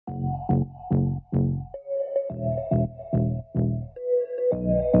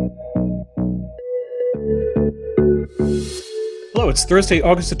Hello, it's Thursday,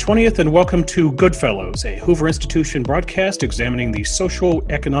 August the 20th, and welcome to Goodfellows, a Hoover Institution broadcast examining the social,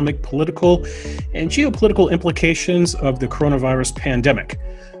 economic, political, and geopolitical implications of the coronavirus pandemic.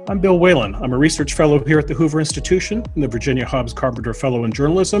 I'm Bill Whalen. I'm a research fellow here at the Hoover Institution and the Virginia Hobbs Carpenter Fellow in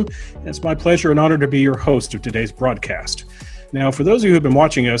Journalism, and it's my pleasure and honor to be your host of today's broadcast. Now, for those of you who have been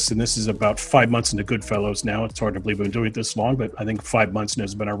watching us, and this is about 5 months into Goodfellows now, it's hard to believe we've been doing it this long, but I think 5 months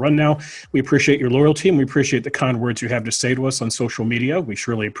has been our run now. We appreciate your loyalty, and we appreciate the kind words you have to say to us on social media. We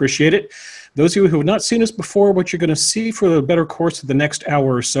surely appreciate it. Those of you who have not seen us before, what you're going to see for the better course of the next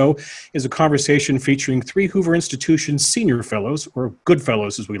hour or so is a conversation featuring three Hoover Institution senior fellows, or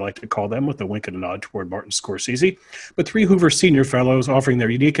Goodfellows as we like to call them, with a wink and a nod toward Martin Scorsese, but three Hoover senior fellows offering their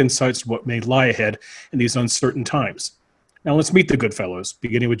unique insights to what may lie ahead in these uncertain times. Now let's meet the Goodfellows,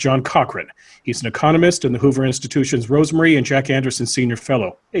 beginning with John Cochrane. He's an economist and the Hoover Institution's Rosemary and Jack Anderson Senior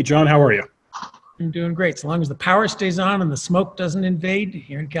Fellow. Hey, John, how are you? I'm doing great. So long as the power stays on and the smoke doesn't invade,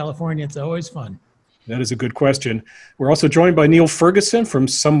 here in California, it's always fun. That is a good question. We're also joined by Neil Ferguson from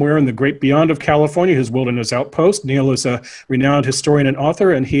somewhere in the great beyond of California, his wilderness outpost. Neil is a renowned historian and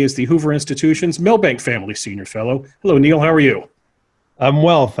author, and he is the Hoover Institution's Milbank Family Senior Fellow. Hello, Neil. How are you? I'm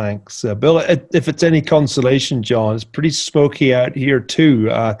well, thanks. Bill, if it's any consolation, John, it's pretty smoky out here too.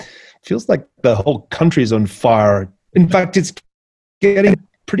 Feels like the whole country's on fire. In fact, it's getting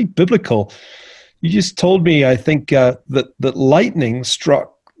pretty biblical. You just told me, I think, that lightning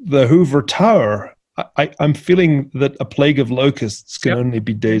struck the Hoover Tower. I'm feeling that a plague of locusts can only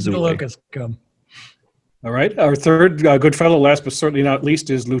be days away. The locusts come. All right. Our third Goodfellow, last but certainly not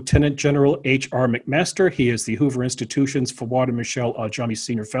least, is Lieutenant General H.R. McMaster. He is the Hoover Institution's Fawad and Michelle Ajami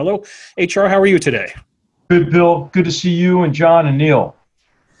Senior Fellow. H.R., how are you today? Good, Bill. Good to see you and John and Neil.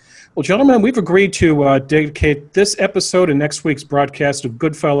 Well, gentlemen, we've agreed to dedicate this episode and next week's broadcast of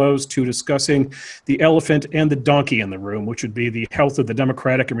Goodfellows to discussing the elephant and the donkey in the room, which would be the health of the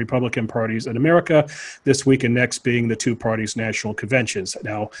Democratic and Republican parties in America, this week and next being the two parties' national conventions.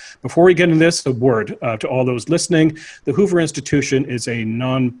 Now, before we get into this, a word to all those listening. The Hoover Institution is a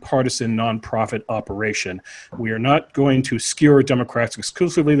nonpartisan, nonprofit operation. We are not going to skewer Democrats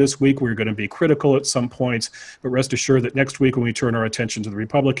exclusively this week. We're going to be critical at some points, but rest assured that next week when we turn our attention to the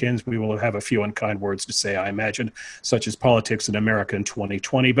Republicans, we will have a few unkind words to say, I imagine, such as politics in America in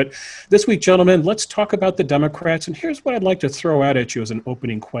 2020. But this week, gentlemen, let's talk about the Democrats. And here's what I'd like to throw out at you as an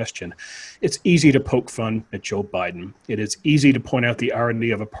opening question. It's easy to poke fun at Joe Biden. It is easy to point out the irony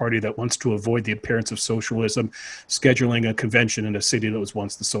of a party that wants to avoid the appearance of socialism, scheduling a convention in a city that was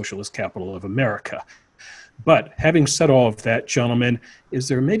once the socialist capital of America. But having said all of that, gentlemen, is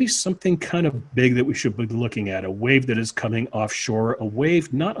there maybe something kind of big that we should be looking at? A wave that is coming offshore, a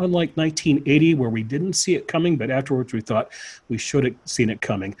wave not unlike 1980 where we didn't see it coming, but afterwards we thought we should have seen it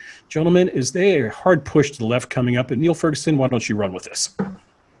coming. Gentlemen, is there a hard push to the left coming up? And Neil Ferguson, why don't you run with this?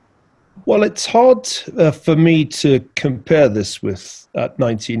 Well, it's hard for me to compare this with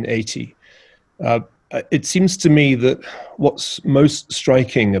 1980. It seems to me that what's most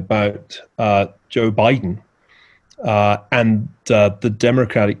striking about Joe Biden and the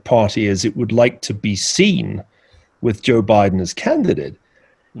Democratic Party as it would like to be seen with Joe Biden as candidate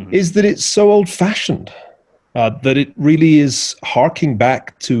is that it's so old-fashioned, that it really is harking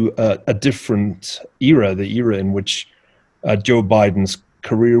back to a different era, the era in which Joe Biden's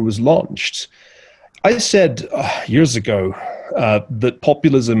career was launched. I said years ago that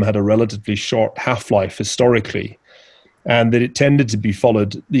populism had a relatively short half-life historically, and that it tended to be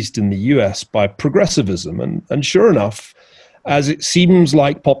followed, at least in the US, by progressivism. And sure enough, as it seems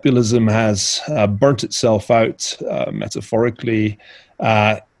like populism has burnt itself out metaphorically,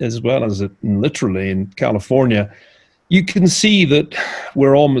 as well as literally in California, you can see that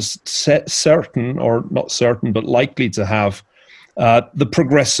we're almost certain, or not certain, but likely to have the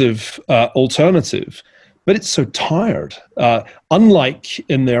progressive alternative. But it's so tired.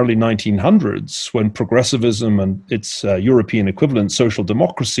 Unlike in the early 1900s, when progressivism and its European equivalent, social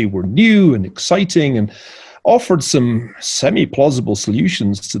democracy, were new and exciting and offered some semi-plausible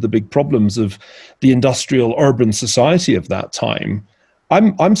solutions to the big problems of the industrial urban society of that time,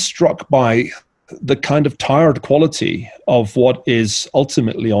 I'm struck by the kind of tired quality of what is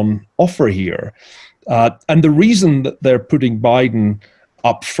ultimately on offer here. And the reason that they're putting Biden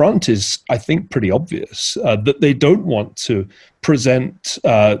up front is, I think, pretty obvious, that they don't want to present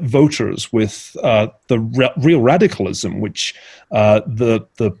voters with the real radicalism which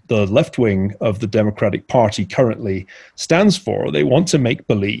the left wing of the Democratic Party currently stands for. They want to make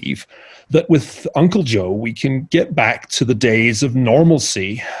believe that with Uncle Joe, we can get back to the days of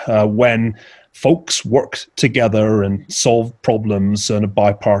normalcy when folks work together and solve problems in a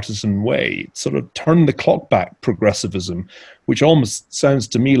bipartisan way. It sort of turned the clock back progressivism, which almost sounds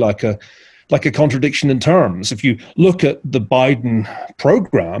to me like a contradiction in terms. If you look at the Biden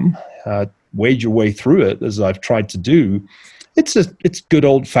program, wade your way through it, as I've tried to do, it's good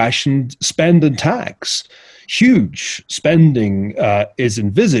old-fashioned spend and tax. Huge spending is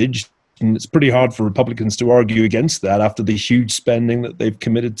envisaged, and it's pretty hard for Republicans to argue against that after the huge spending that they've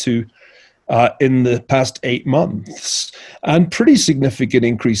committed to in the past 8 months. And pretty significant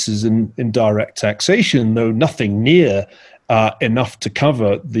increases in direct taxation, though nothing near enough to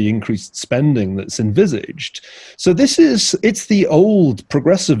cover the increased spending that's envisaged. So it's the old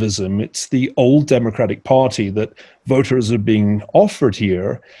progressivism, it's the old Democratic Party that voters are being offered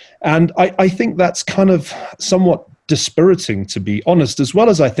here. And I think that's kind of somewhat dispiriting, to be honest, as well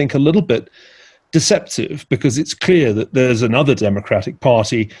as I think a little bit deceptive, because it's clear that there's another Democratic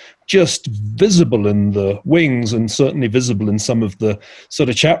Party just visible in the wings and certainly visible in some of the sort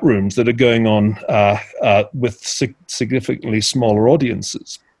of chat rooms that are going on with significantly smaller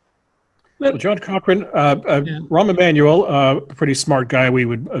audiences. Well, John Cochrane, Rahm Emanuel, a pretty smart guy, we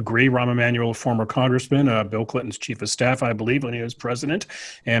would agree. Rahm Emanuel, former congressman, Bill Clinton's chief of staff, I believe, when he was president,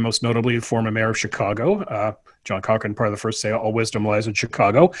 and most notably former mayor of Chicago. John Cochrane, part of the first say, all wisdom lies in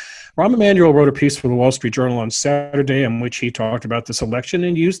Chicago. Rahm Emanuel wrote a piece for the Wall Street Journal on Saturday in which he talked about this election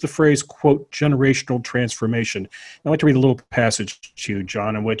and used the phrase, quote, generational transformation. I'd like to read a little passage to you,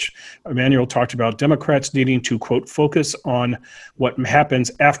 John, in which Emanuel talked about Democrats needing to, quote, focus on what happens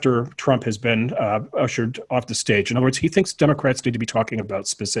after Trump has been ushered off the stage. In other words, he thinks Democrats need to be talking about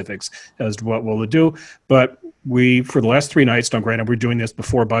specifics as to what will they do. But we, for the last 3 nights, now granted, we're doing this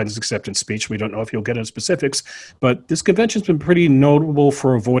before Biden's acceptance speech. We don't know if he'll get into specifics, but this convention's been pretty notable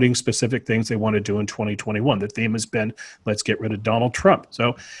for avoiding specific things they want to do in 2021. The theme has been, let's get rid of Donald Trump.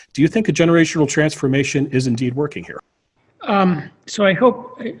 So do you think a generational transformation is indeed working here? So I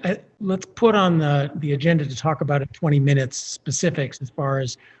hope, let's put on the agenda to talk about in 20 minutes specifics as far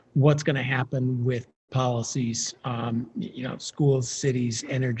as what's going to happen with policies, schools, cities,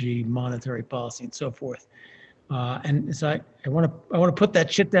 energy, monetary policy, and so forth. And so I want to put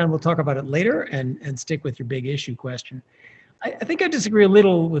that shit down. We'll talk about it later and stick with your big issue question. I think I disagree a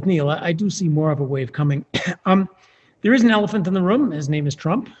little with Neil. I do see more of a wave coming. There is an elephant in the room. His name is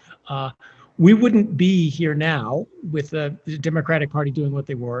Trump. We wouldn't be here now with the Democratic Party doing what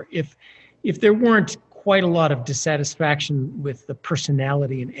they were if there weren't quite a lot of dissatisfaction with the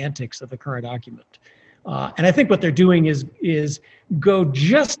personality and antics of the current occupant. And I think what they're doing is go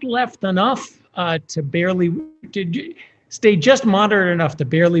just left enough to stay just moderate enough to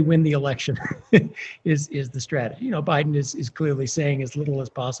barely win the election is the strategy. Biden is clearly saying as little as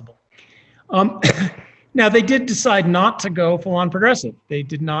possible. Now, they did decide not to go full-on progressive. They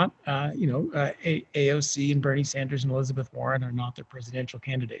did not, AOC and Bernie Sanders and Elizabeth Warren are not their presidential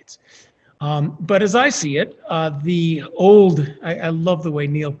candidates. But as I see it, the old, I love the way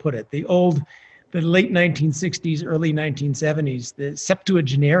Neil put it, the late 1960s, early 1970s, the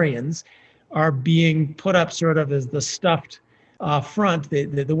septuagenarians are being put up sort of as the stuffed front,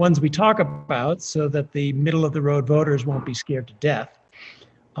 the ones we talk about, so that the middle of the road voters won't be scared to death.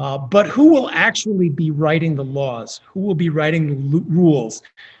 But who will actually be writing the laws? Who will be writing the rules?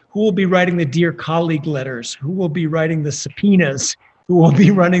 Who will be writing the dear colleague letters? Who will be writing the subpoenas? Who will be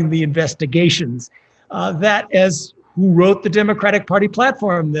running the investigations? Who wrote the Democratic Party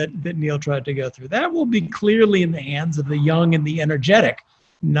platform that Neil tried to go through? That will be clearly in the hands of the young and the energetic,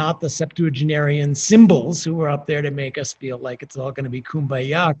 not the septuagenarian symbols who are up there to make us feel like it's all going to be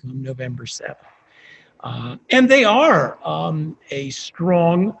kumbaya come November 7th. And they are a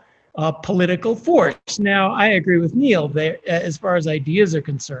strong political force. Now, I agree with Neil. As far as ideas are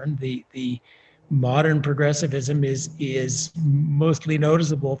concerned, the modern progressivism is mostly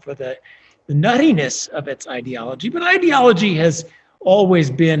noticeable for the nuttiness of its ideology. But ideology has always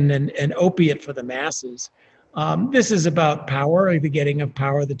been an opiate for the masses. This is about power, the getting of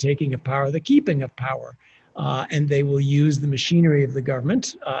power, the taking of power, the keeping of power. And they will use the machinery of the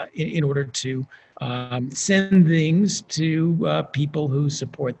government in order to send things to people who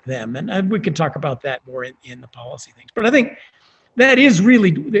support them. And we can talk about that more in the policy things. But I think that is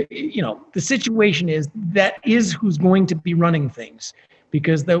really, the situation is who's going to be running things,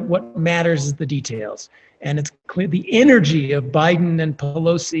 because what matters is the details. And it's clear the energy of Biden and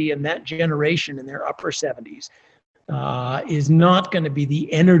Pelosi and that generation in their upper 70s is not going to be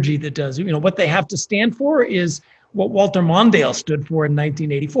the energy that does. What they have to stand for is what Walter Mondale stood for in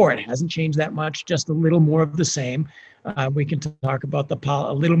 1984. It hasn't changed that much, just a little more of the same. We can talk about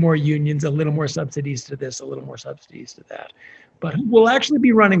a little more unions, a little more subsidies to this, a little more subsidies to that. But who will actually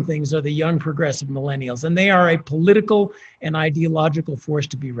be running things are the young progressive millennials, and they are a political and ideological force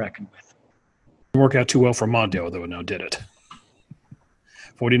to be reckoned with. Didn't work out too well for Mondale, though, now did it?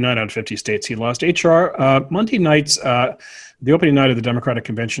 49 out of 50 states he lost. HR, Monday nights, the opening night of the Democratic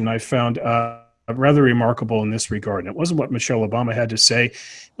Convention, I found rather remarkable in this regard. And it wasn't what Michelle Obama had to say.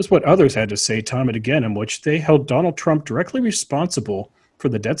 It was what others had to say time and again, in which they held Donald Trump directly responsible for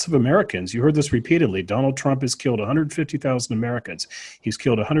the deaths of Americans. You heard this repeatedly. Donald Trump has killed 150,000 Americans. He's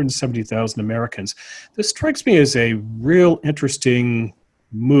killed 170,000 Americans. This strikes me as a real interesting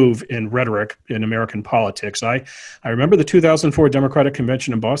move in rhetoric in American politics. I remember the 2004 Democratic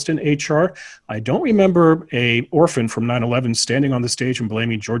Convention in Boston, HR. I don't remember a orphan from 9/11 standing on the stage and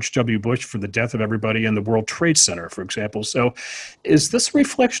blaming George W. Bush for the death of everybody in the World Trade Center, for example. So is this a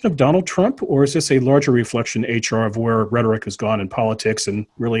reflection of Donald Trump, or is this a larger reflection, HR, of where rhetoric has gone in politics and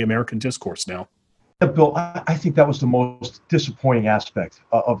really American discourse now? Bill, I think that was the most disappointing aspect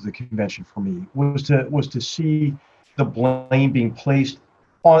of the convention for me, was to see the blame being placed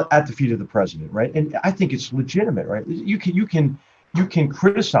at the feet of the president, right? And I think it's legitimate, right? You can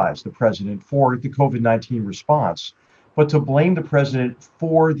criticize the president for the COVID-19 response, but to blame the president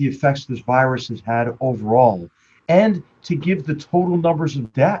for the effects this virus has had overall, and to give the total numbers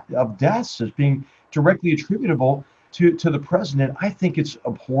of deaths as being directly attributable to the president, I think it's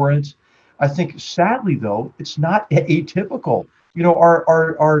abhorrent. I think, sadly, though, it's not atypical.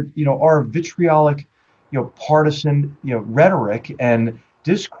 Our vitriolic, partisan, rhetoric and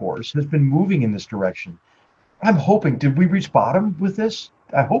discourse has been moving in this direction. I'm hoping, did we reach bottom with this?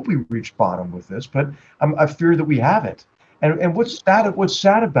 I hope we reached bottom with this, but I fear that we haven't. And what's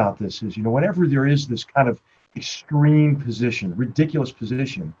sad about this is, whenever there is this kind of extreme position, ridiculous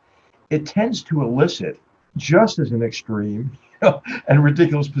position, it tends to elicit just as an extreme and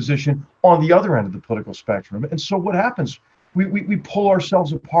ridiculous position on the other end of the political spectrum. And so what happens? We pull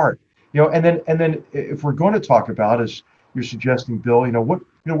ourselves apart, and then if we're going to talk about, as you're suggesting, Bill,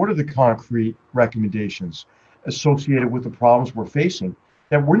 what are the concrete recommendations associated with the problems we're facing,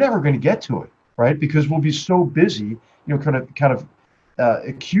 that we're never going to get to it, right? Because we'll be so busy, kind of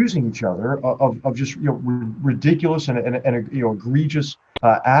accusing each other of just ridiculous and egregious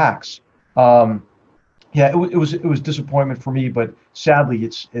acts. It was disappointment for me, but sadly,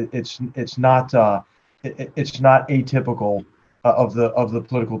 it's not atypical of the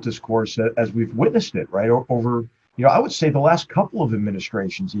political discourse as we've witnessed it, right, over. I would say the last couple of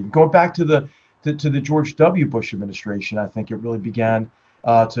administrations, even going back to the George W. Bush administration, I think it really began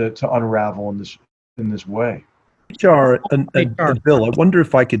to unravel in this way. HR and Bill, I wonder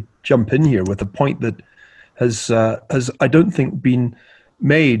if I could jump in here with a point that has I don't think been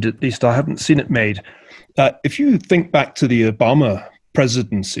made. At least I haven't seen it made. If you think back to the Obama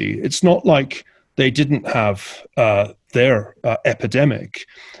presidency, it's not like they didn't have their epidemic,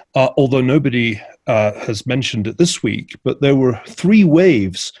 although nobody has mentioned it this week, but there were 3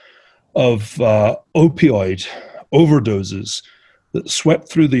 waves of opioid overdoses that swept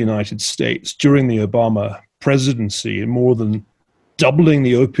through the United States during the Obama presidency, and more than doubling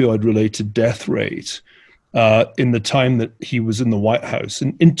the opioid-related death rate in the time that he was in the White House.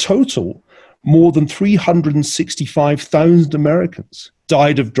 And in total, more than 365,000 Americans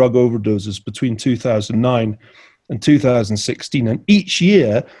died of drug overdoses between 2009 and 2016. And each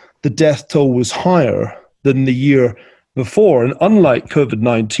year, the death toll was higher than the year before. And unlike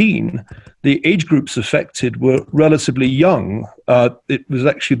COVID-19, the age groups affected were relatively young. It was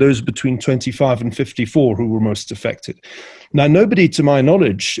actually those between 25 and 54 who were most affected. Now, nobody, to my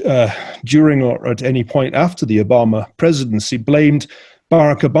knowledge, during or at any point after the Obama presidency, blamed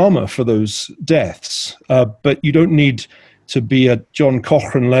Barack Obama for those deaths. But you don't need to be a John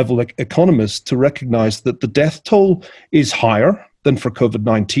Cochrane level economist to recognize that the death toll is higher than for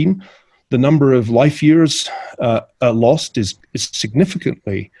COVID-19. The number of life years lost is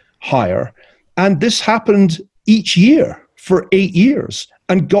significantly higher. And this happened each year for 8 years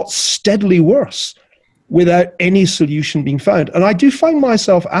and got steadily worse without any solution being found. And I do find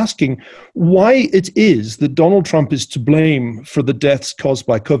myself asking why it is that Donald Trump is to blame for the deaths caused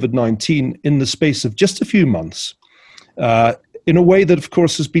by COVID-19 in the space of just a few months, in a way that, of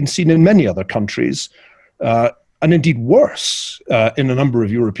course, has been seen in many other countries, and indeed worse in a number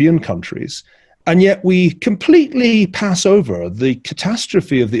of European countries. And yet we completely pass over the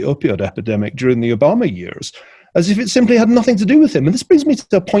catastrophe of the opioid epidemic during the Obama years as if it simply had nothing to do with him. And this brings me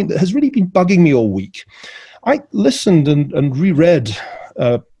to a point that has really been bugging me all week. I listened and reread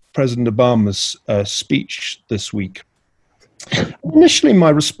President Obama's speech this week. Initially, my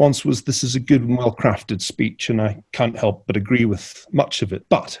response was, this is a good and well-crafted speech, and I can't help but agree with much of it.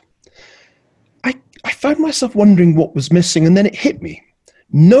 But I found myself wondering what was missing, and then it hit me.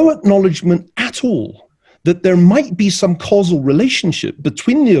 No acknowledgement at all that there might be some causal relationship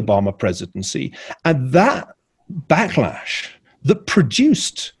between the Obama presidency and that backlash that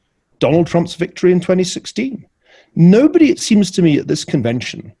produced Donald Trump's victory in 2016. Nobody, it seems to me, at this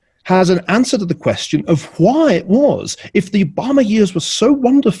convention has an answer to the question of why it was, if the Obama years were so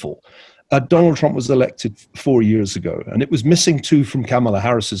wonderful, Donald Trump was elected 4 years ago, and it was missing too from Kamala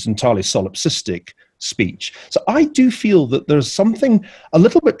Harris's entirely solipsistic speech. So I do feel that there's something a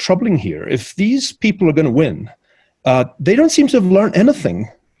little bit troubling here. If these people are going to win, they don't seem to have learned anything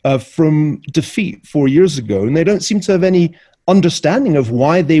from defeat 4 years ago, and they don't seem to have any understanding of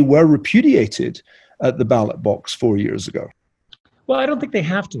why they were repudiated at the ballot box 4 years ago. Well, I don't think they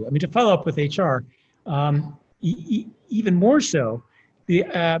have to. I mean, to follow up with HR, even more so,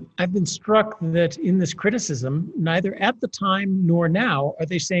 I've been struck that in this criticism, neither at the time nor now are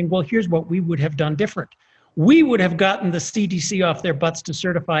they saying, well, here's what we would have done different. We would have gotten the CDC off their butts to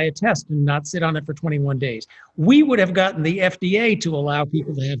certify a test and not sit on it for 21 days. We would have gotten the FDA to allow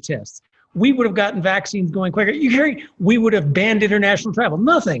people to have tests. We would have gotten vaccines going quicker. You're hearing, we would have banned international travel.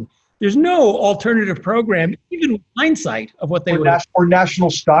 Nothing. There's no alternative program, even with hindsight, of what they would have. Or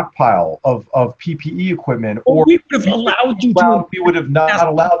national stockpile of PPE equipment. Or we would have allowed you to. We would have not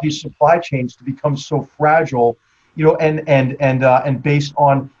allowed these supply chains to become so fragile, and based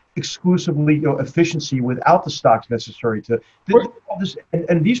on exclusively efficiency without the stocks necessary to.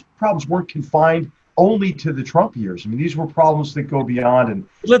 And these problems weren't confined only to the Trump years. I mean, these were problems that go beyond. And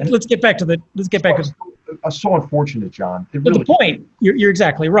let's get back to the. So unfortunate, John. But the point, you're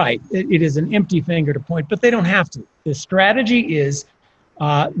exactly right. It is an empty finger to point, but they don't have to. The strategy is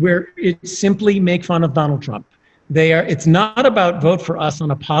where it's simply make fun of Donald Trump. It's not about vote for us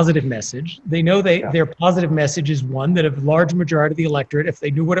on a positive message. They know their positive message is one that a large majority of the electorate, if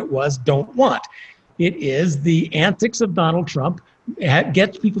they knew what it was, don't want. It is the antics of Donald Trump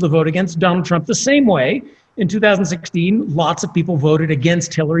gets people to vote against Donald Trump the same way. In 2016, lots of people voted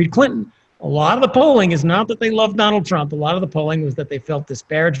against Hillary Clinton. A lot of the polling is not that they love Donald Trump. A lot of the polling was that they felt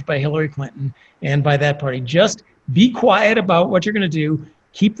disparaged by Hillary Clinton and by that party. Just be quiet about what you're going to do.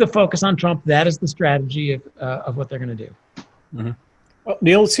 Keep the focus on Trump. That is the strategy of what they're going to do. Mm-hmm. Well,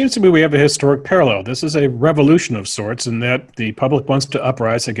 Neil, it seems to me we have a historic parallel. This is a revolution of sorts in that the public wants to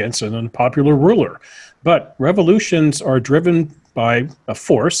uprise against an unpopular ruler. But revolutions are driven by a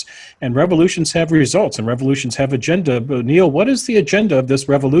force, and revolutions have results, and revolutions have agenda. But Neil, what is the agenda of this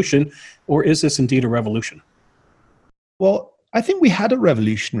revolution, or is this indeed a revolution? Well, I think we had a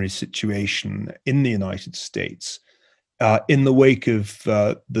revolutionary situation in the United States in the wake of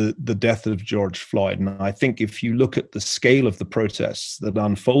the death of George Floyd. And I think if you look at the scale of the protests that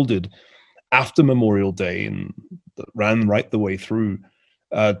unfolded after Memorial Day and that ran right the way through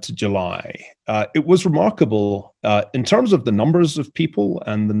to July, it was remarkable in terms of the numbers of people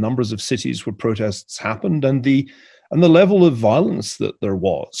and the numbers of cities where protests happened and the level of violence that there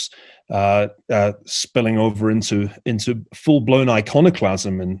was, spilling over into full-blown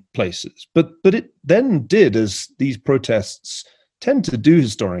iconoclasm in places. But it then did, as these protests tend to do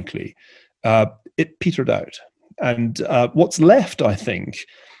historically, it petered out. And what's left, I think,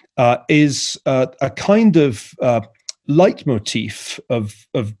 is a kind of leitmotif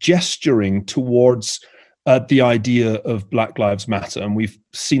of gesturing towards the idea of Black Lives Matter. And we've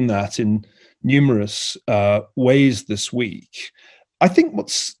seen that in numerous ways this week. I think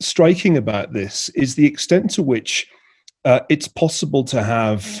what's striking about this is the extent to which it's possible to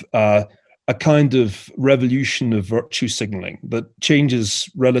have a kind of revolution of virtue signaling that changes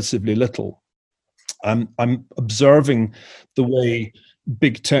relatively little. I'm observing the way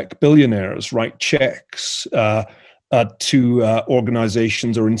big tech billionaires write checks to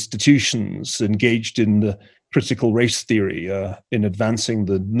organizations or institutions engaged in the critical race theory, in advancing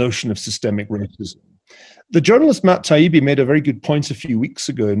the notion of systemic racism. The journalist Matt Taibbi made a very good point a few weeks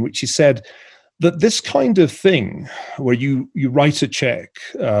ago in which he said that this kind of thing, where you write a check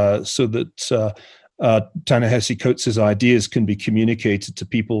so that Ta-Nehisi Coates' ideas can be communicated to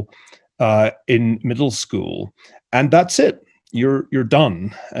people in middle school, and that's it. You're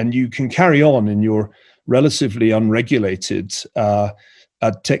done, and you can carry on in your relatively unregulated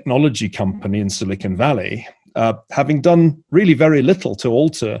technology company in Silicon Valley, having done really very little to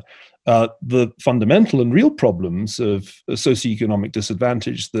alter the fundamental and real problems of socioeconomic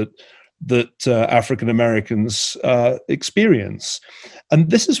disadvantage that African Americans experience. And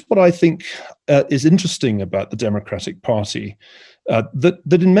this is what I think is interesting about the Democratic Party, that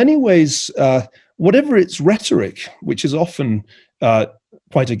in many ways, whatever its rhetoric, which is often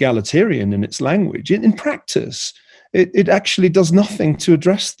quite egalitarian in its language, in practice, it actually does nothing to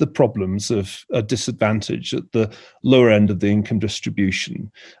address the problems of disadvantage at the lower end of the income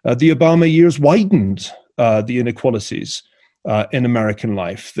distribution. The Obama years widened the inequalities in American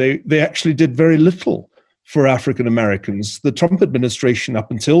life. They actually did very little for African Americans. The Trump administration,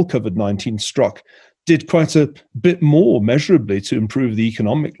 up until COVID-19 struck, did quite a bit more measurably to improve the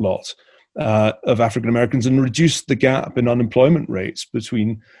economic lot of African Americans and reduce the gap in unemployment rates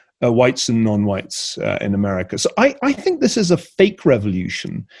between whites and non-whites in America. So I think this is a fake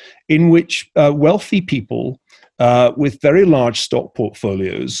revolution in which wealthy people with very large stock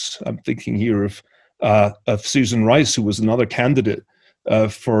portfolios, I'm thinking here of Susan Rice, who was another candidate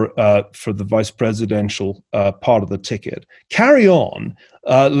for the vice presidential part of the ticket, carry on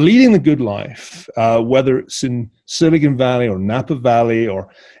leading the good life, whether it's in Silicon Valley or Napa Valley or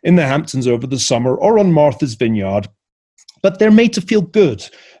in the Hamptons over the summer or on Martha's Vineyard. But they're made to feel good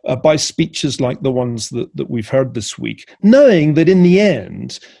by speeches like the ones that we've heard this week, knowing that in the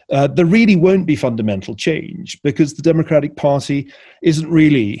end, there really won't be fundamental change because the Democratic Party isn't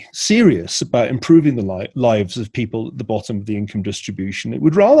really serious about improving the lives of people at the bottom of the income distribution. It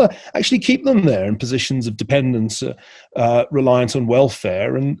would rather actually keep them there in positions of dependence, reliant on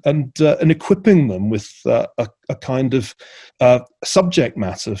welfare, and equipping them with a kind of subject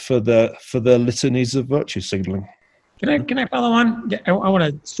matter for their litanies of virtue signaling. Can I follow on? I want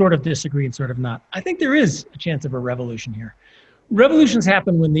to sort of disagree and sort of not. I think there is a chance of a revolution here. Revolutions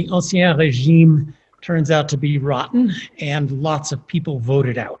happen when the ancien regime turns out to be rotten and lots of people vote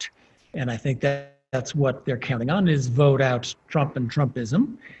it out. And I think that's what they're counting on, is vote out Trump and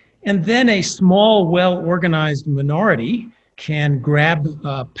Trumpism. And then a small, well-organized minority can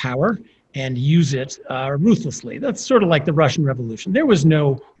grab power and use it ruthlessly. That's sort of like the Russian Revolution. There was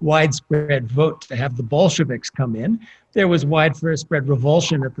no widespread vote to have the Bolsheviks come in. There was widespread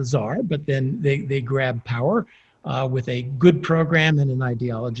revulsion at the Tsar, but then they grabbed power with a good program and an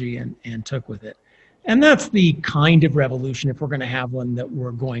ideology and took with it. And that's the kind of revolution, if we're going to have one, that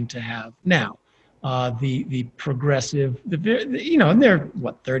we're going to have now. The progressive, and they're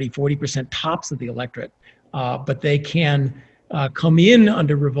 30, 40% tops of the electorate, but they can come in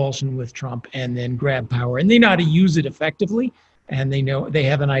under revulsion with Trump and then grab power. And they know how to use it effectively, and they know they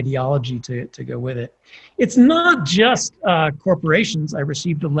have an ideology to go with it. It's not just corporations. I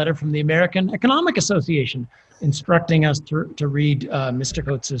received a letter from the American Economic Association instructing us to read Mr.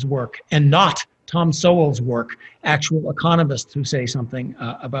 Coates's work and not Tom Sowell's work, actual economists who say something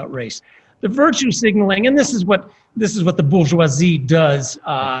about race. The virtue signaling, and this is what the bourgeoisie does.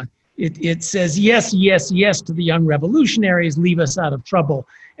 It says yes, yes, yes to the young revolutionaries, leave us out of trouble.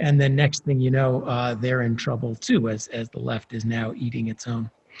 And then next thing you know, they're in trouble too, as the left is now eating its own.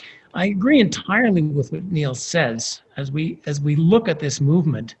 I agree entirely with what Neil says. As we look at this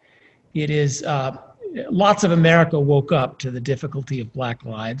movement, it is lots of America woke up to the difficulty of Black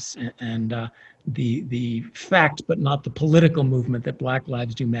lives and the fact, but not the political movement, that Black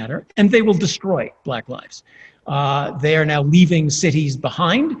lives do matter, and they will destroy Black lives. They are now leaving cities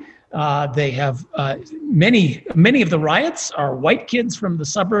behind. They have many of the riots are white kids from the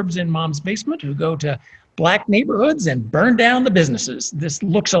suburbs in mom's basement who go to Black neighborhoods and burn down the businesses. This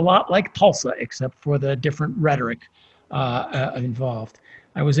looks a lot like Tulsa, except for the different rhetoric involved.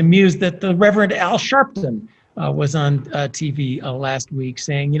 I was amused that the Reverend Al Sharpton was on TV last week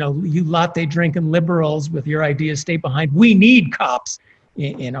saying, you latte drinking liberals with your ideas stay behind. We need cops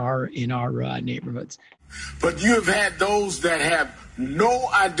in our neighborhoods. But you have had those that have no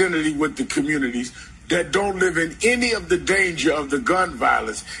identity with the communities, that don't live in any of the danger of the gun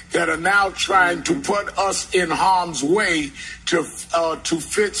violence, that are now trying to put us in harm's way to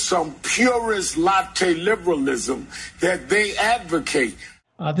fit some purist latte liberalism that they advocate.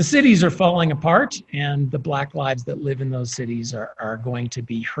 The cities are falling apart, and the Black lives that live in those cities are going to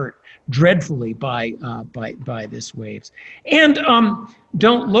be hurt dreadfully by this waves. And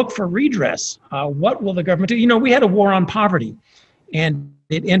don't look for redress. What will the government do? We had a war on poverty, and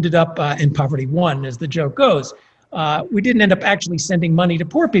it ended up in poverty won, as the joke goes. We didn't end up actually sending money to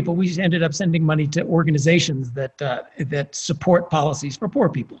poor people. We ended up sending money to organizations that support policies for poor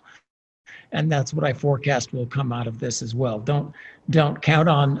people. And that's what I forecast will come out of this as well. Don't count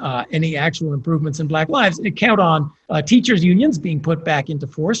on any actual improvements in Black lives. Count on teachers' unions being put back into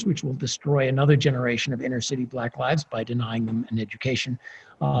force, which will destroy another generation of inner city Black lives by denying them an education.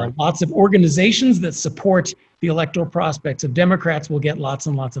 Lots of organizations that support the electoral prospects of Democrats will get lots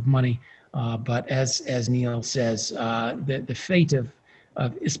and lots of money. But as Neil says, the fate of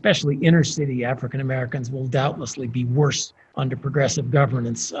especially inner city African Americans will doubtlessly be worse under progressive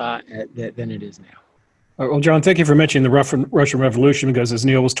governance than it is now. Well, John, thank you for mentioning the Russian Revolution, because as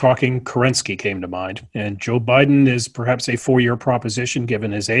Neil was talking, Kerensky came to mind. And Joe Biden is perhaps a four-year proposition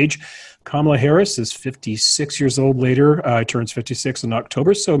given his age. Kamala Harris is 56 years old later, turns 56 in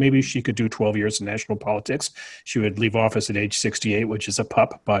October, so maybe she could do 12 years in national politics. She would leave office at age 68, which is a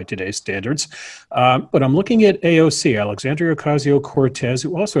pup by today's standards. But I'm looking at AOC, Alexandria Ocasio-Cortez,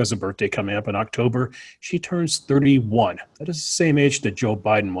 who also has a birthday coming up in October. She turns 31. That is the same age that Joe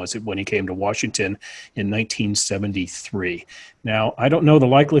Biden was when he came to Washington in 1973. Now, I don't know the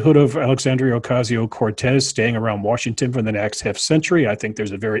likelihood of Alexandria Ocasio-Cortez staying around Washington for the next half century. I think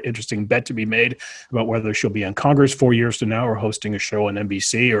there's a very interesting bet to be made about whether she'll be in Congress 4 years from now, or hosting a show on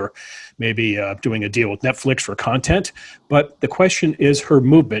NBC, or maybe doing a deal with Netflix for content. But the question is her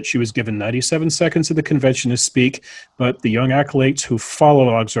movement. She was given 97 seconds at the convention to speak, but the young acolytes who follow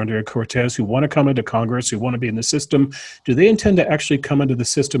Alexandria Cortez, who want to come into Congress, who want to be in the system, do they intend to actually come into the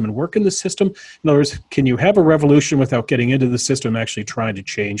system and work in the system? In other words, can you have a revolution without getting into the system, actually trying to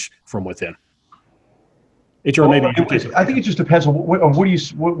change from within? HR, maybe I think it just depends on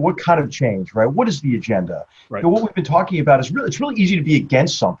what kind of change, right? What is the agenda? Right. What we've been talking about is it's really easy to be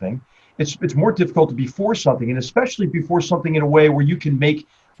against something. It's more difficult to be for something, and especially before something in a way where you can make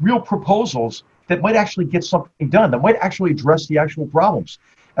real proposals that might actually get something done, that might actually address the actual problems.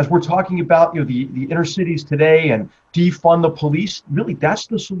 As we're talking about, the inner cities today and defund the police, really that's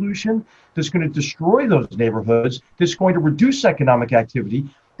the solution that's going to destroy those neighborhoods, that's going to reduce economic activity,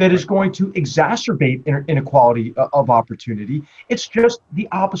 that is going to exacerbate inequality of opportunity. It's just the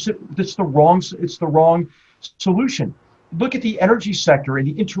opposite. It's the wrong solution. Look at the energy sector and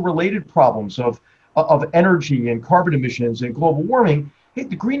the interrelated problems of energy and carbon emissions and global warming. Hey,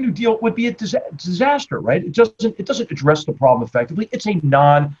 the Green New Deal would be a disaster, right? It doesn't address the problem effectively. It's a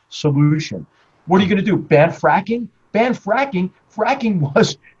non-solution. What are you going to do? Ban fracking? Ban fracking? Fracking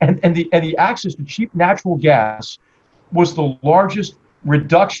was and the access to cheap natural gas was the largest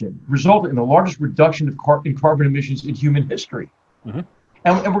resulted in the largest reduction in carbon emissions in human history. Mm-hmm.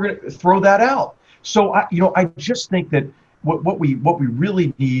 And we're going to throw that out. So I just think that what we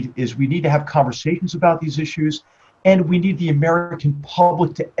really need is we need to have conversations about these issues, and we need the American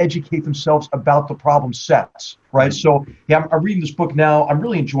public to educate themselves about the problem sets, right? So yeah, I'm reading this book now. I'm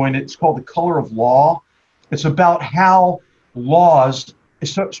really enjoying it. It's called The Color of Law. It's about how laws,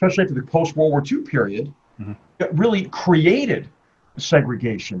 especially after the post-World War II period, mm-hmm. really created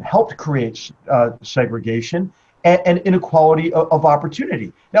segregation, helped create segregation and inequality of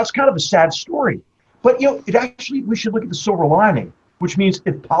opportunity. Now, it's kind of a sad story, but we should look at the silver lining, which means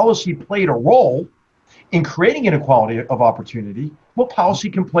if policy played a role in creating inequality of opportunity, well, policy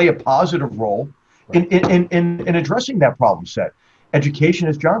can play a positive role in addressing that problem set. Education,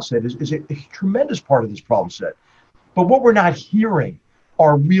 as John said, is a tremendous part of this problem set. But what we're not hearing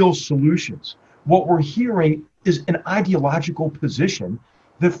are real solutions. What we're hearing is an ideological position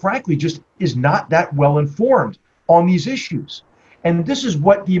that frankly just is not that well informed on these issues. And this is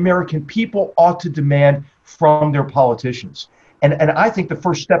what the American people ought to demand from their politicians. And I think the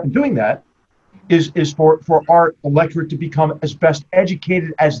first step in doing that is for our electorate to become as best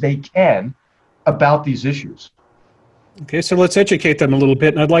educated as they can about these issues. Okay, so let's educate them a little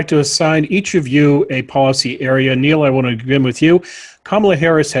bit, and I'd like to assign each of you a policy area. Neil, I want to begin with you. Kamala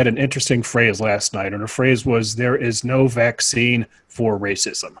Harris had an interesting phrase last night, and her phrase was, "There is no vaccine for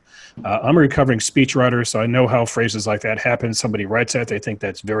racism." I'm a recovering speechwriter, so I know how phrases like that happen. Somebody writes that, they think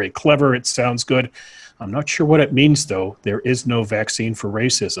that's very clever, it sounds good. I'm not sure what it means, though. There is no vaccine for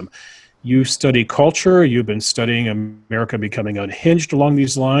racism. You study culture. You've been studying America becoming unhinged along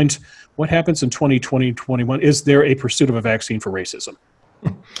these lines. What happens in 2020, 2021? Is there a pursuit of a vaccine for racism?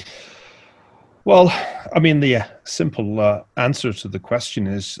 Well, I mean, the simple answer to the question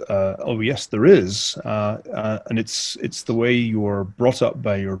is, yes, there is. And it's the way you're brought up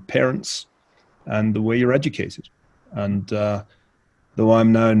by your parents and the way you're educated. And though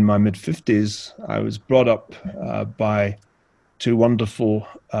I'm now in my mid-50s, I was brought up by two wonderful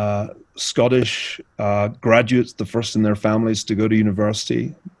Scottish graduates, the first in their families to go to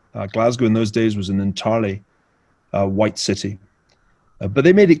university. Glasgow in those days was an entirely white city. But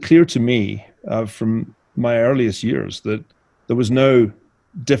they made it clear to me from my earliest years that there was no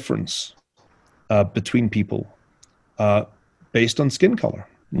difference between people based on skin color.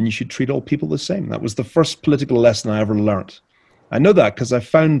 And you should treat all people the same. That was the first political lesson I ever learned. I know that because I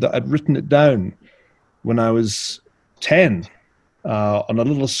found that I'd written it down when I was 10 on a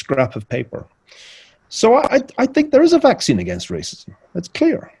little scrap of paper. So I think there is a vaccine against racism. That's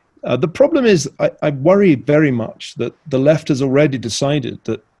clear. The problem is I worry very much that the left has already decided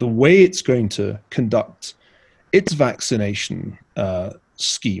that the way it's going to conduct its vaccination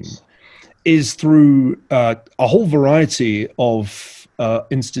scheme is through a whole variety of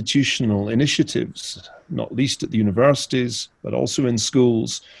institutional initiatives, not least at the universities, but also in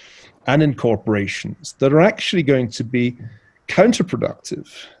schools and in corporations, that are actually going to be counterproductive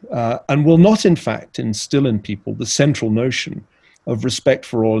and will not, in fact, instill in people the central notion of respect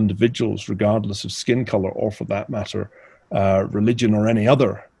for all individuals, regardless of skin color or, for that matter, religion or any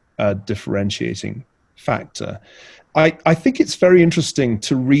other differentiating factor. I think it's very interesting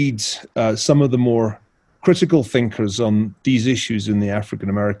to read some of the more critical thinkers on these issues in the African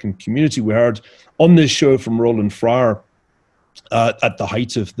American community. We heard on this show from Roland Fryer at the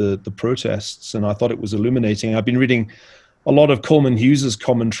height of the protests, and I thought it was illuminating. I've been reading a lot of Coleman Hughes's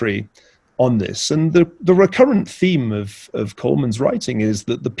commentary on this, and the recurrent theme of Coleman's writing is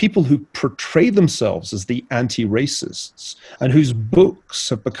that the people who portray themselves as the anti-racists and whose books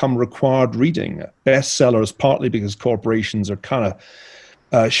have become required reading, bestsellers, partly because corporations are kind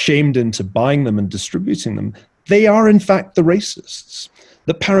of shamed into buying them and distributing them, they are in fact the racists.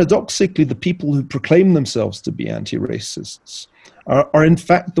 That paradoxically, the people who proclaim themselves to be anti-racists are in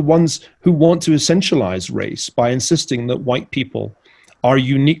fact the ones who want to essentialize race by insisting that white people are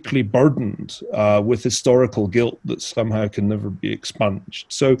uniquely burdened with historical guilt that somehow can never be expunged.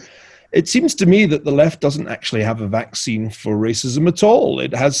 So it seems to me that the left doesn't actually have a vaccine for racism at all.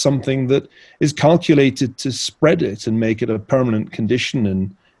 It has something that is calculated to spread it and make it a permanent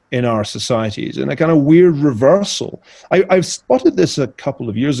condition in our societies, and a kind of weird reversal. I've spotted this a couple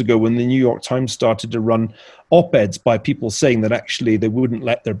of years ago when the New York Times started to run op-eds by people saying that actually they wouldn't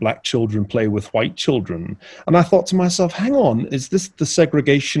let their black children play with white children. And I thought to myself, hang on, is this the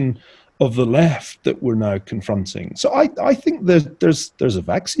segregation of the left that we're now confronting? So I think there's a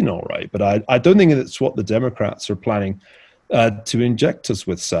vaccine, all right, but I don't think it's what the Democrats are planning to inject us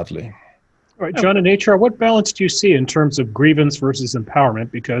with, sadly. All right, John and HR, what balance do you see in terms of grievance versus empowerment?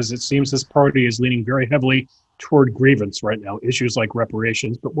 Because it seems this party is leaning very heavily toward grievance right now, issues like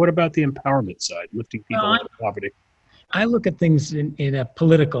reparations. But what about the empowerment side, lifting people out of poverty? I look at things in a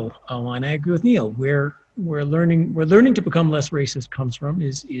political line. I agree with Neil. Where we're learning to become less racist comes from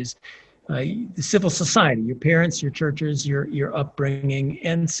is the civil society, your parents, your churches, your upbringing,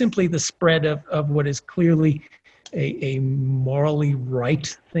 and simply the spread of what is clearly a morally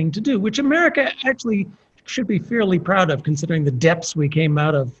right thing to do, which America actually should be fairly proud of, considering the depths we came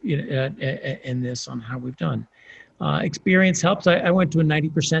out of in this on how we've done. Experience helps. I went to a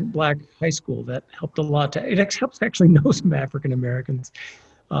 90% black high school. That helped a lot. It helps to actually know some African Americans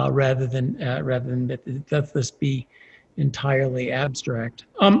rather than let this be entirely abstract.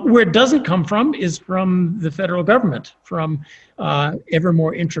 Where it doesn't come from is from the federal government, from ever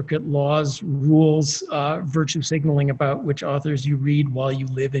more intricate laws, rules, virtue signaling about which authors you read while you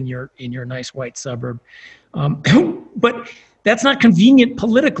live in your nice white suburb. But that's not convenient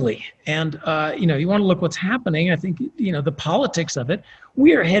politically. And you want to look what's happening. I think the politics of it.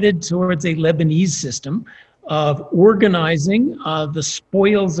 We are headed towards a Lebanese system of organizing the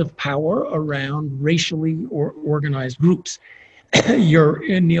spoils of power around racially organized groups.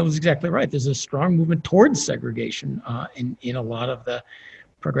 Neil is exactly right. There's a strong movement towards segregation in a lot of the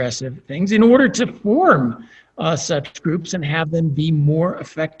progressive things in order to form such groups and have them be more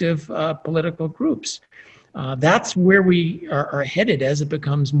effective political groups. That's where we are headed as it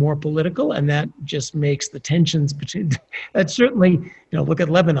becomes more political, and that just makes the tensions between, that certainly, look at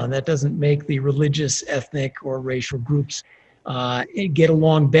Lebanon, that doesn't make the religious, ethnic, or racial groups get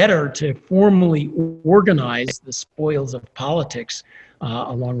along better to formally organize the spoils of politics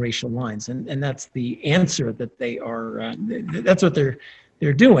along racial lines. And that's the answer that they are, that's what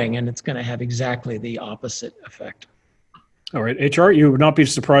they're doing, and it's going to have exactly the opposite effect. All right, HR, you would not be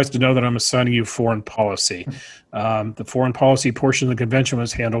surprised to know that I'm assigning you foreign policy. The foreign policy portion of the convention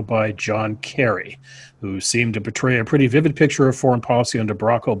was handled by John Kerry, who seemed to portray a pretty vivid picture of foreign policy under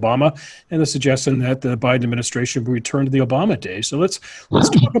Barack Obama and the suggestion that the Biden administration would return to the Obama days. So let's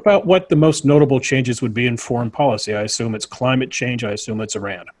talk about what the most notable changes would be in foreign policy. I assume it's climate change. I assume it's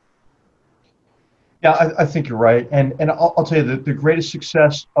Iran. Yeah, I think you're right. And I'll tell you that the greatest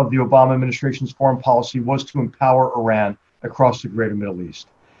success of the Obama administration's foreign policy was to empower Iran across the greater Middle East.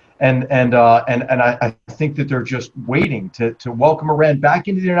 And I think that they're just waiting to welcome Iran back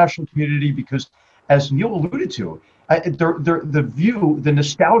into the international community because, as Neil alluded to, the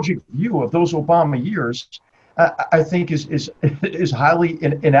nostalgic view of those Obama years, I think is highly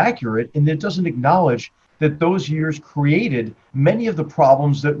inaccurate, and it doesn't acknowledge that those years created many of the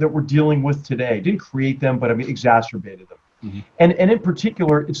problems that we're dealing with today. Didn't create them, but exacerbated them. Mm-hmm. And in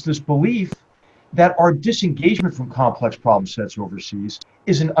particular, it's this belief that our disengagement from complex problem sets overseas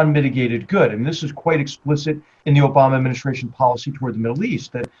is an unmitigated good. And this is quite explicit in the Obama administration policy toward the Middle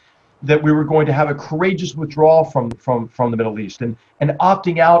East, that that we were going to have a courageous withdrawal from the Middle East and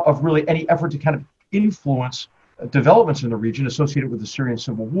opting out of really any effort to kind of influence developments in the region associated with the Syrian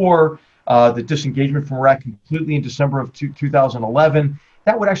civil war, the disengagement from Iraq completely in December of 2011.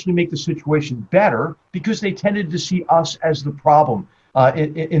 That would actually make the situation better because they tended to see us as the problem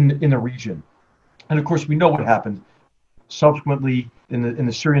in the region. And of course, we know what happened subsequently in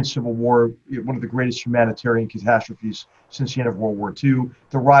the Syrian civil war, one of the greatest humanitarian catastrophes since the end of World War II,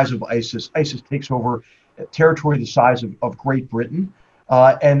 the rise of ISIS. ISIS takes over territory the size of Great Britain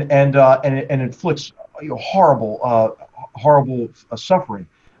and inflicts horrible suffering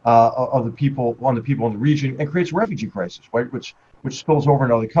on the people in the region, and creates a refugee crisis, right, which spills over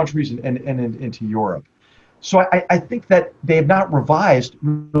in other countries and into Europe. So I think that they have not revised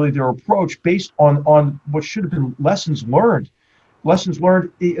really their approach based on what should have been lessons learned,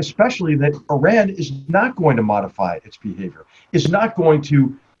 especially that Iran is not going to modify its behavior, is not going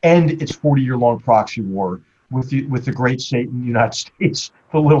to end its 40-year-long proxy war with the great Satan, United States,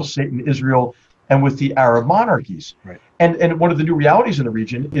 the little Satan, Israel, and with the Arab monarchies. Right. And one of the new realities in the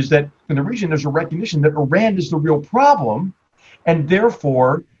region is that in the region there's a recognition that Iran is the real problem, and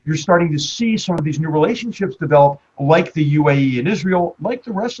therefore you're starting to see some of these new relationships develop, like the UAE and Israel, like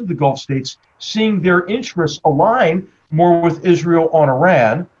the rest of the Gulf states, seeing their interests align more with Israel on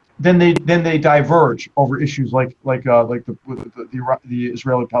Iran. Then they diverge over issues like the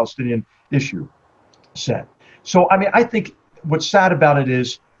Israeli-Palestinian issue set. So I mean, I think what's sad about it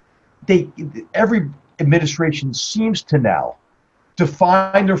is every administration seems to now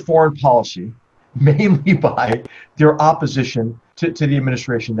define their foreign policy mainly by their opposition to the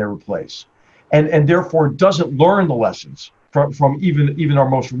administration they replace, and therefore doesn't learn the lessons from even our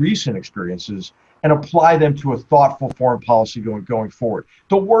most recent experiences and apply them to a thoughtful foreign policy going forward.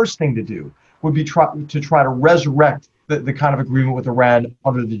 The worst thing to do would be try to resurrect the kind of agreement with Iran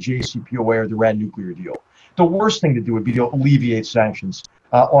under the JCPOA or the Iran nuclear deal. The worst thing to do would be to alleviate sanctions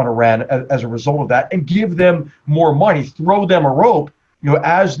on Iran as a result of that, and give them more money, throw them a rope,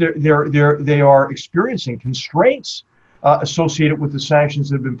 as they are experiencing constraints associated with the sanctions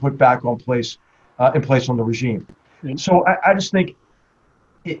that have been put back in place on the regime. So I just think,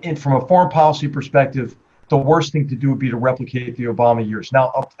 from a foreign policy perspective, the worst thing to do would be to replicate the Obama years.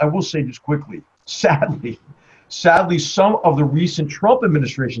 Now, I will say just quickly, sadly, some of the recent Trump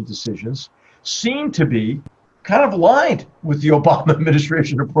administration decisions seem to be kind of aligned with the Obama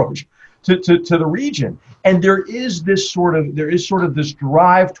administration approach to the region. And there is sort of this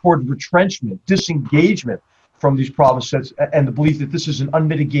drive toward retrenchment, disengagement from these problem sets, and the belief that this is an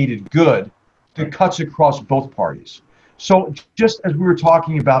unmitigated good that cuts across both parties. So just as we were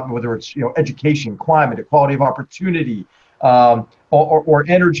talking about, whether it's education, climate, equality of opportunity, or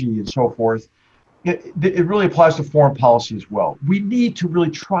energy and so forth, it really applies to foreign policy as well. We need to really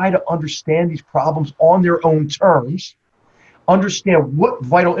try to understand these problems on their own terms, understand what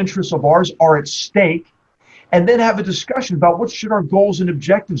vital interests of ours are at stake, and then have a discussion about what should our goals and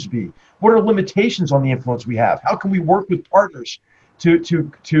objectives be. What are limitations on the influence we have? How can we work with partners to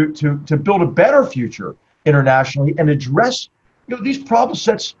build a better future internationally and address these problem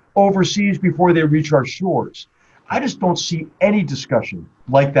sets overseas before they reach our shores? I just don't see any discussion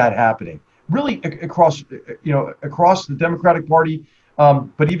like that happening, really across the Democratic Party,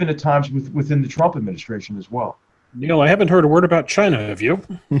 but even at times within the Trump administration as well. Neil, I haven't heard a word about China, have you?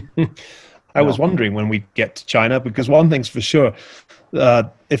 I was wondering when we get to China, because one thing's for sure,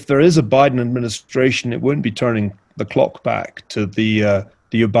 if there is a Biden administration, it won't be turning the clock back to the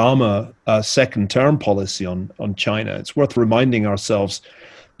Obama second-term policy on China. It's worth reminding ourselves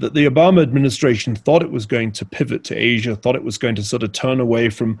that the Obama administration thought it was going to pivot to Asia, thought it was going to sort of turn away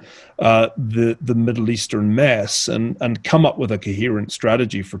from the Middle Eastern mess and come up with a coherent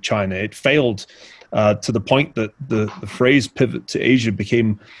strategy for China. It failed to the point that the phrase pivot to Asia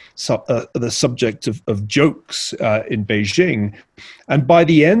became the subject of jokes in Beijing. And by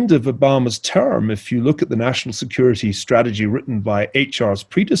the end of Obama's term, if you look at the national security strategy written by HR's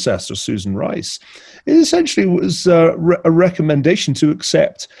predecessor, Susan Rice, it essentially was a recommendation to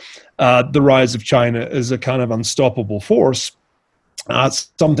accept the rise of China as a kind of unstoppable force.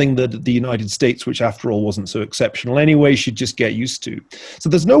 Something that the United States, which after all wasn't so exceptional anyway, should just get used to. So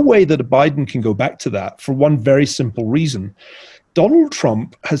there's no way that Biden can go back to that for one very simple reason. Donald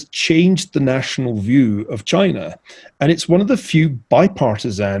Trump has changed the national view of China, and it's one of the few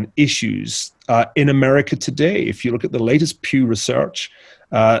bipartisan issues in America today. If you look at the latest Pew research,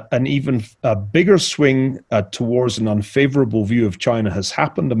 an even bigger swing towards an unfavorable view of China has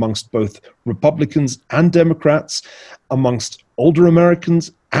happened amongst both Republicans and Democrats, amongst older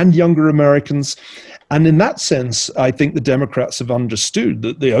Americans and younger Americans. And in that sense, I think the Democrats have understood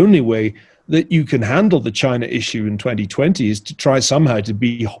that the only way that you can handle the China issue in 2020 is to try somehow to